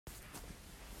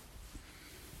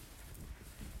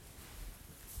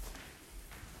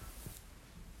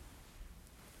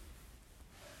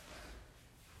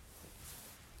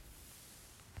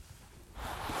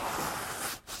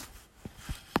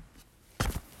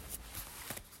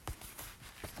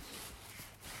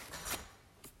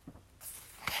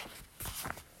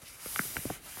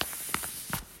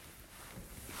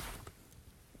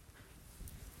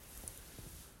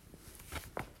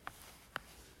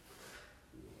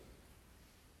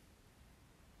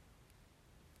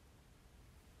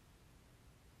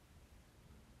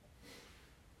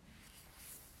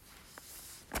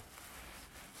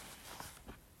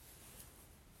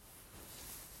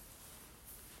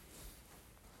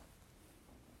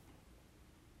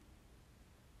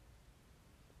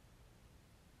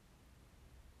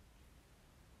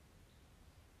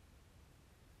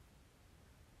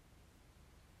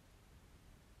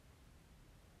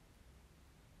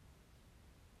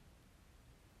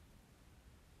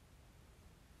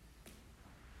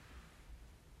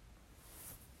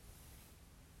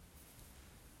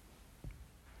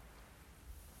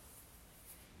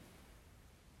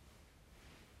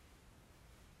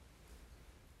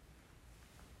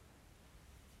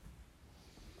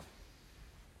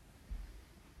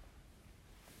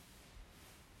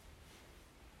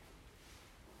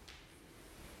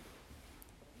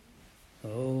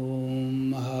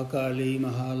Mahakali,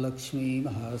 Mahalakshmi,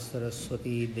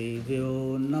 Mahasaraswati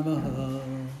Devyo Namaha.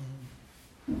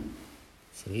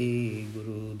 Sri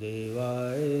Guru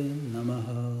Devaya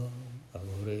Namaha.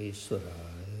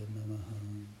 Ahureshwaraya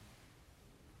Namaha.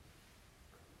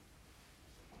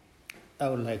 I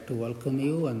would like to welcome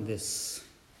you on this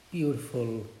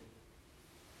beautiful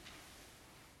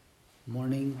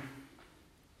morning,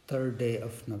 third day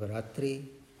of Navaratri.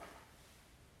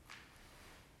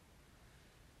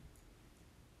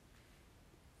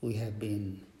 We have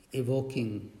been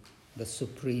evoking the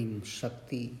Supreme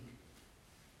Shakti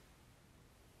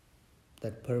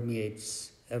that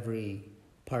permeates every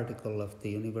particle of the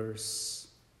universe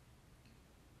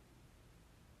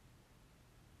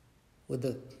with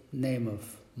the name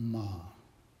of Ma,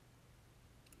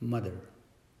 Mother.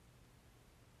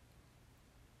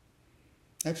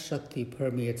 That Shakti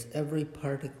permeates every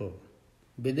particle,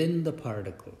 within the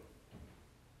particle,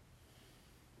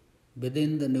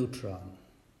 within the neutron,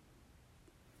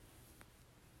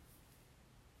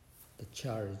 the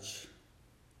charge.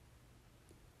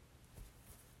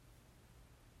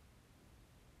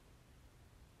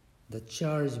 The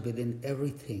charge within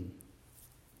everything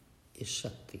is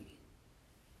Shakti.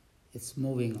 It's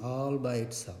moving all by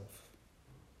itself.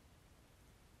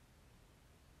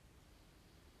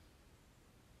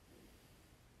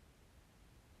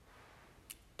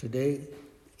 Today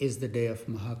is the day of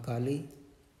Mahakali,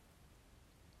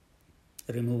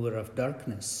 remover of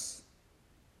darkness,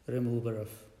 remover of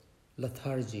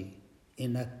lethargy,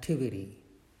 inactivity,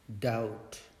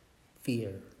 doubt,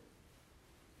 fear.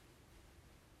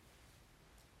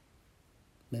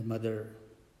 May Mother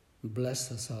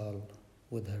bless us all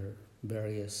with her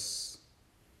various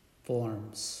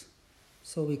forms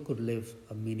so we could live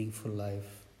a meaningful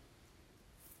life.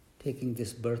 Taking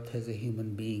this birth as a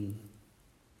human being,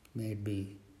 may it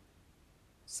be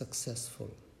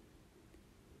successful.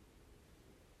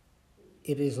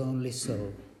 It is only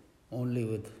so, only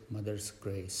with Mother's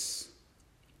grace.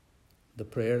 The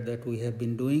prayer that we have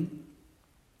been doing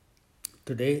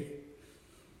today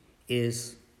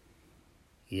is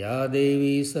Ya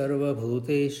Devi Sarva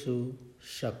Bhuteshu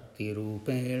Shakti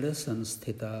Rupena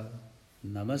Sanstita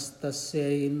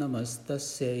Namastasyai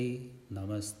Namastasyai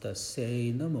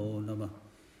Namastasyai Namo Namah.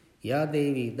 Ya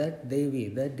Devi, that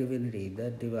divinity,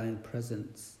 that divine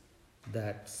presence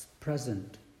that's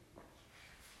present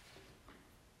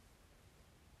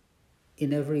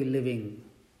in every living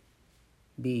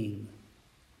being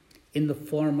in the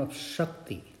form of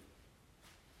Shakti.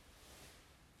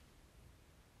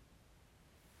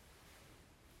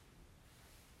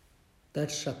 That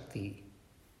Shakti,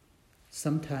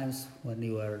 sometimes when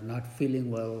you are not feeling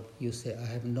well, you say, I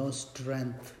have no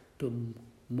strength to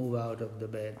move out of the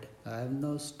bed. I have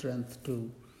no strength to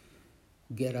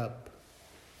get up.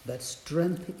 That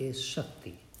strength is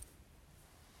Shakti.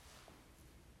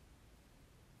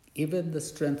 Even the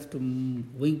strength to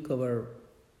wink our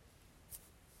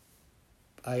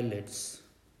eyelids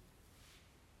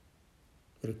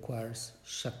requires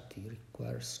Shakti,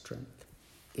 requires strength.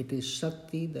 It is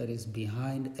Shakti that is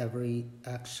behind every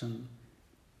action,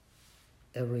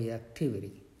 every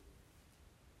activity.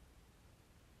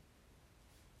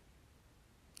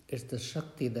 It's the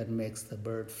Shakti that makes the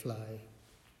bird fly.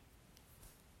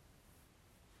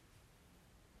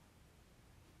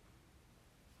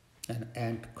 An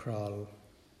ant crawl.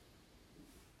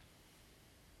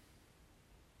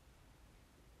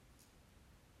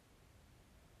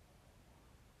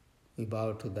 We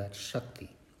bow to that Shakti.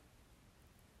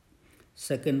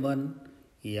 Second one,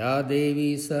 Ya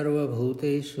Devi Sarva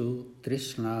Bhuteshu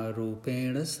Trishna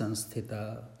Rupena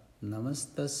Sanstita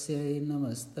Namastasyai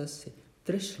Namastasyai.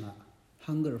 Trishna,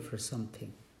 hunger for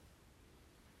something.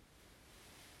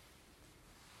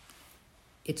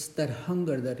 It's that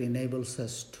hunger that enables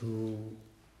us to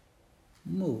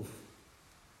move,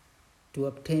 to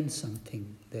obtain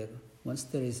something. Once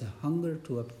there is a hunger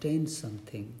to obtain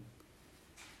something,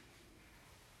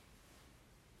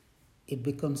 it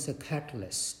becomes a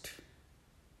catalyst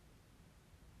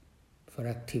for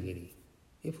activity.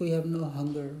 If we have no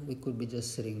hunger, we could be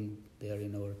just sitting there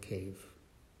in our cave,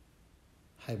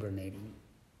 hibernating.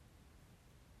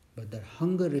 But that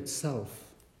hunger itself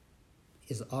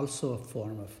is also a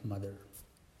form of Mother.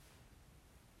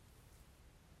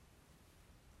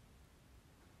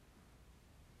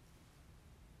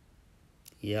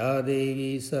 Ya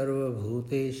Devi Sarva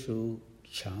Bhuteshu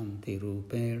Shanti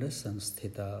Rupena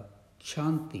Sanstita.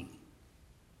 Shanti.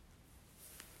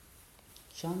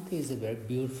 Shanti is a very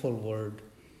beautiful word.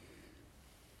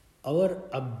 Our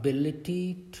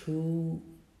ability to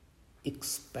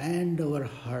expand our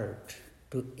heart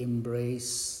to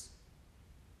embrace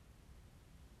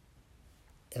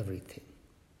everything.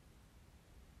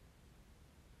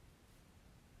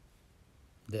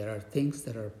 There are things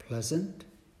that are pleasant.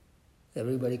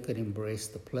 Everybody can embrace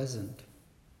the pleasant.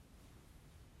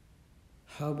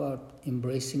 How about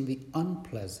embracing the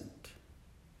unpleasant?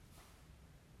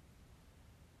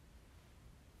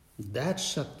 That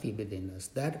Shakti within us,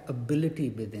 that ability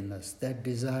within us, that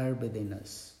desire within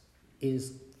us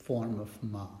is form of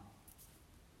Ma.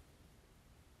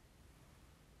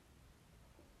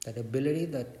 That ability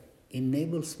that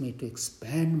enables me to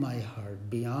expand my heart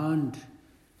beyond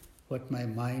what my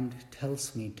mind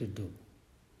tells me to do.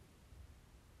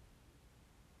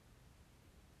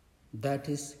 That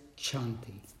is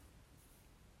Shanti.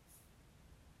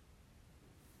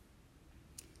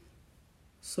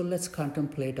 So let's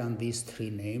contemplate on these three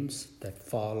names that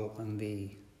fall on the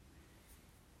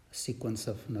sequence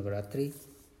of Navaratri.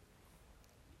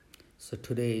 So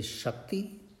today is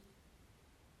Shakti,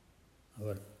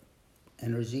 our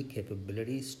energy,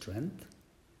 capability, strength.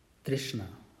 Trishna,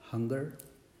 hunger,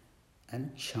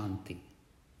 and Shanti.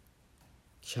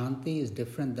 Shanti is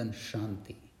different than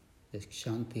Shanti. This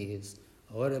Shanti is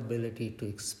our ability to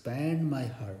expand my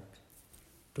heart,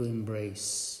 to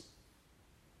embrace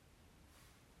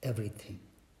everything.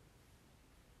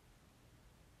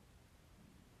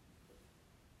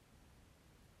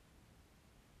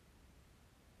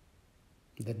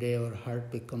 The day our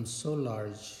heart becomes so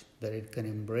large that it can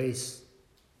embrace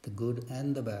the good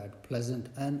and the bad, pleasant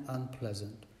and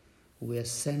unpleasant, we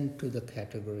ascend to the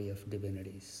category of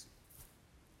divinities.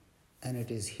 And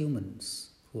it is humans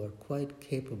who are quite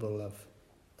capable of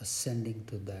ascending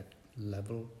to that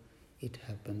level. It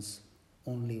happens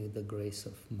only with the grace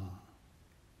of Ma.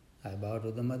 I bow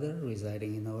to the Mother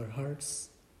residing in our hearts.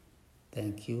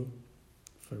 Thank you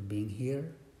for being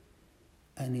here,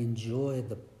 and enjoy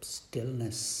the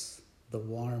stillness, the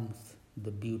warmth,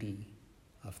 the beauty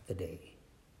of the day.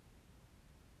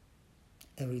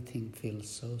 Everything feels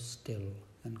so still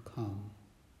and calm,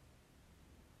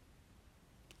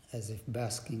 as if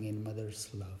basking in Mother's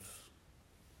love.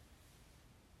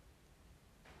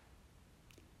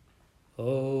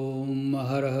 Om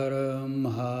Har Har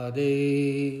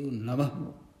Mahadev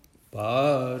Namah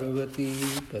Parvati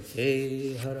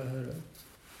Pate Har Har